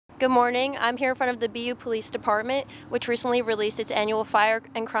Good morning. I'm here in front of the BU Police Department, which recently released its annual Fire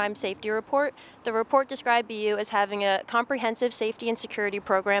and Crime Safety Report. The report described BU as having a comprehensive safety and security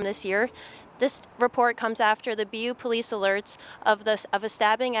program this year. This report comes after the BU police alerts of a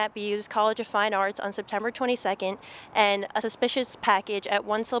stabbing at BU's College of Fine Arts on September 22nd and a suspicious package at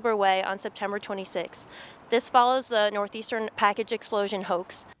One Silver Way on September 26th. This follows the Northeastern package explosion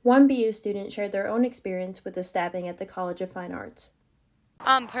hoax. One BU student shared their own experience with the stabbing at the College of Fine Arts.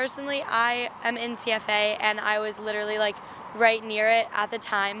 Personally, I am in CFA and I was literally right near it at the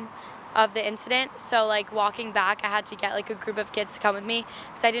time of the incident. So walking back, I had to get a group of kids to come with me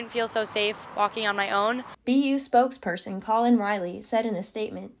because I didn't feel so safe walking on my own. BU spokesperson Colin Riley said in a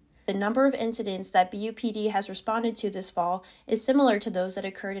statement, "The number of incidents that BU PD has responded to this fall is similar to those that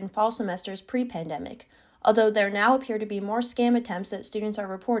occurred in fall semesters pre-pandemic, although there now appear to be more scam attempts that students are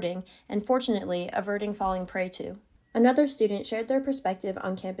reporting and fortunately averting falling prey to." Another student shared their perspective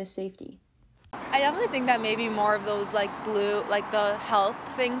on campus safety. I definitely think that maybe more of those the help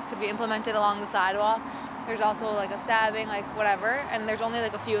things could be implemented along the sidewalk. There's also a stabbing, whatever, and there's only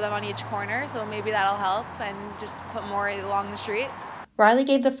a few of them on each corner, so maybe that'll help and just put more along the street. Riley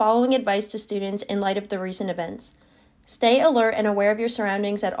gave the following advice to students in light of the recent events. Stay alert and aware of your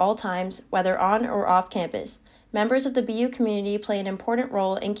surroundings at all times, whether on or off campus. Members of the BU community play an important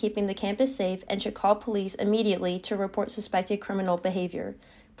role in keeping the campus safe and should call police immediately to report suspected criminal behavior.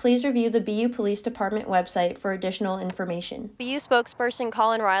 Please review the BU Police Department website for additional information. BU spokesperson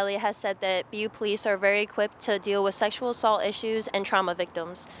Colin Riley has said that BU police are very equipped to deal with sexual assault issues and trauma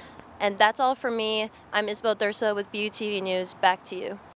victims. And that's all for me. I'm Isabelle Durso with BUTV News. Back to you.